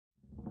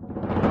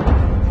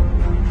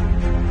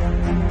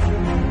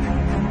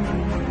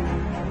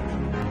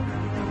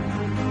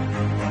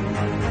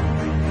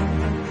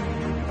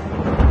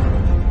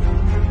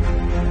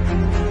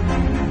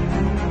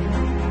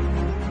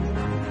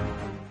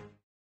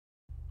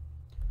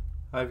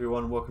Hi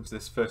everyone, welcome to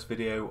this first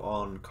video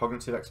on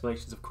cognitive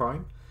explanations of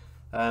crime.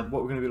 What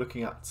we're going to be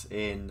looking at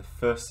in the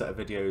first set of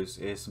videos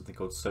is something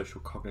called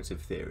social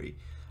cognitive theory.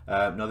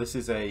 Now this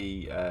is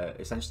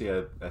essentially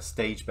a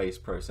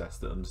stage-based process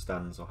that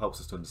understands or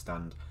helps us to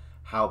understand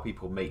how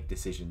people make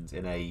decisions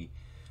in a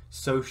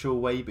social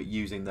way but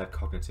using their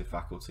cognitive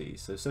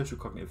faculties. So social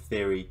cognitive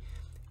theory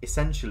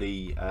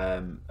essentially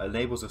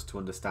enables us to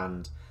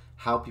understand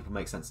how people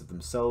make sense of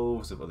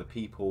themselves, of other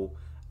people,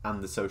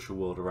 and the social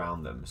world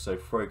around them. So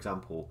for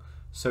example,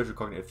 social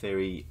cognitive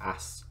theory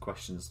asks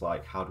questions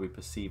like, how do we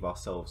perceive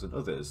ourselves and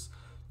others?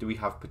 Do we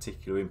have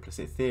particular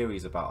implicit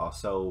theories about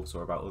ourselves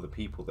or about other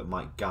people that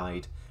might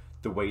guide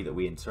the way that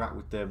we interact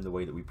with them, the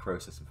way that we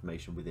process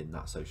information within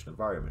that social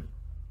environment?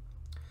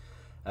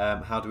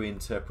 How do we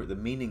interpret the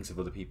meanings of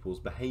other people's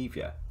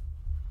behaviour?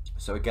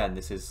 So again,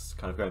 this is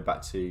kind of going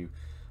back to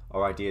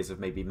our ideas of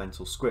maybe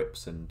mental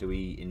scripts, and do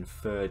we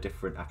infer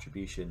different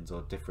attributions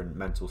or different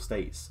mental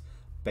states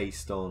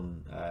based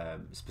on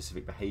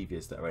specific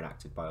behaviours that are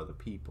enacted by other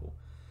people?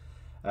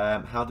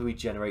 How do we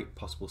generate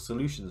possible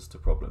solutions to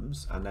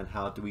problems, and then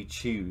how do we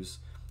choose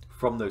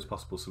from those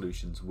possible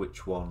solutions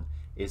which one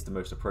is the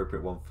most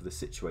appropriate one for the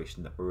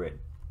situation that we're in?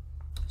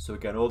 So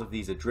again, all of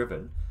these are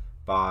driven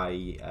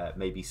by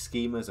maybe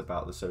schemas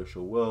about the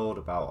social world,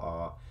 about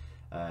our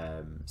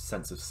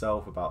sense of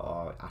self, about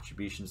our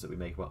attributions that we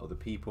make about other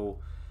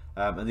people,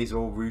 and these are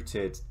all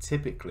rooted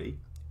typically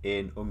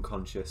in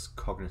unconscious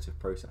cognitive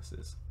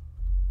processes.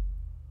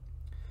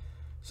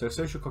 So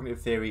social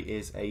cognitive theory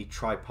is a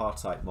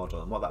tripartite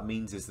model, and what that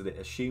means is that it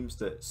assumes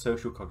that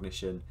social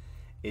cognition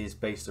is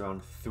based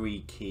around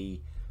three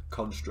key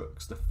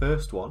constructs. The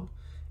first one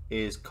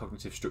is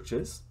cognitive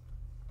structures,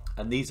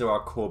 and these are our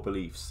core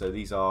beliefs. So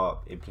these are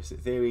implicit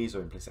theories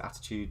or implicit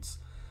attitudes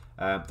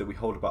that we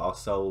hold about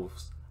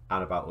ourselves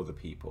and about other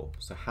people.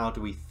 So how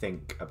do we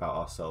think about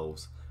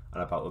ourselves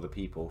and about other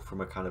people from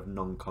a kind of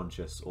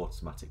non-conscious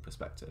automatic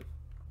perspective?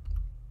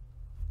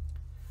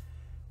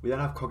 We then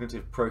have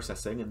cognitive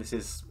processing, and this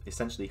is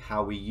essentially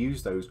how we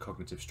use those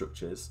cognitive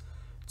structures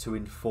to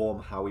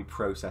inform how we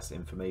process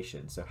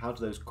information. So how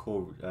do those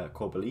core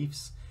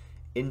beliefs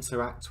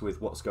interact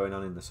with what's going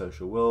on in the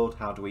social world?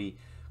 How do we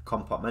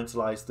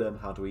compartmentalize them?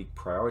 How do we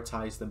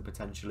prioritize them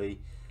potentially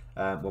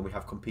when we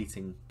have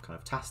competing kind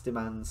of task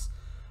demands,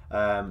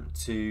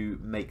 to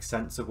make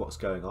sense of what's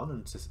going on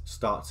and to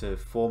start to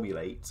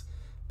formulate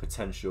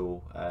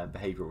potential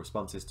behavioral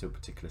responses to a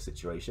particular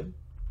situation?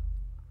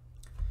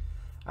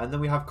 And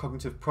then we have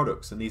cognitive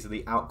products, and these are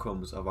the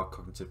outcomes of our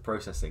cognitive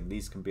processing.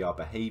 These can be our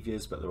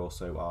behaviours, but they're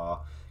also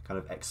our kind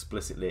of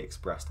explicitly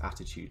expressed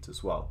attitudes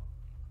as well.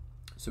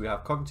 So we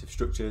have cognitive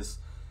structures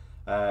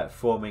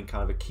forming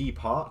kind of a key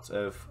part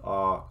of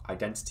our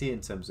identity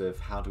in terms of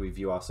how do we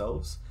view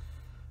ourselves,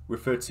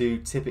 referred to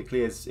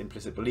typically as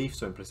implicit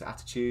beliefs or implicit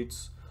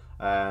attitudes,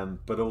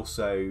 but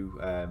also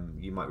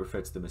you might refer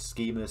to them as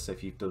schemas. So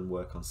if you've done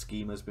work on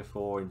schemas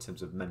before in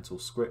terms of mental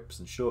scripts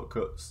and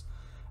shortcuts,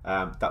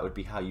 that would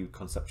be how you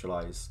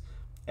conceptualize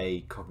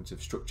a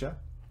cognitive structure.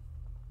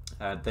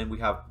 Then we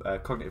have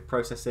cognitive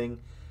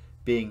processing,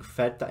 being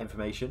fed that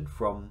information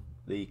from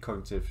the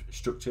cognitive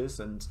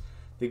structures, and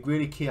the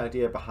really key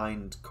idea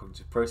behind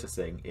cognitive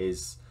processing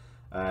is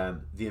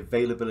the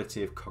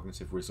availability of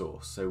cognitive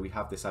resource. So we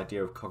have this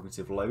idea of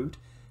cognitive load.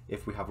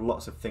 If we have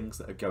lots of things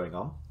that are going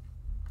on,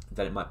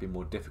 then it might be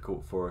more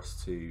difficult for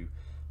us to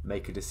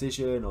make a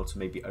decision or to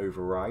maybe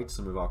override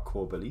some of our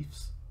core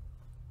beliefs.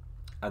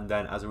 And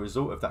then as a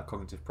result of that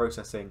cognitive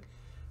processing,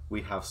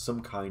 we have some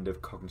kind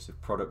of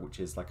cognitive product, which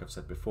is, like I've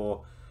said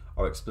before,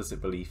 our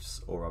explicit beliefs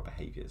or our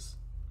behaviours.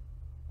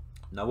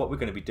 Now what we're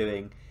going to be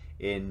doing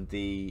in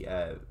the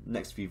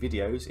next few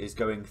videos is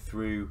going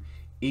through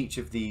each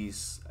of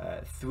these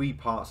three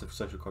parts of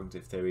social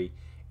cognitive theory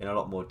in a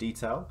lot more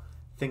detail,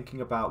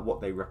 thinking about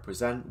what they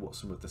represent, what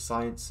some of the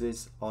science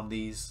is on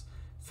these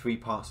three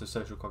parts of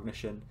social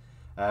cognition,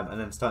 and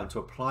then starting to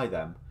apply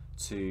them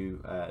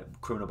to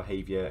criminal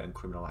behaviour and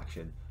criminal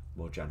action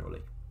more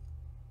generally.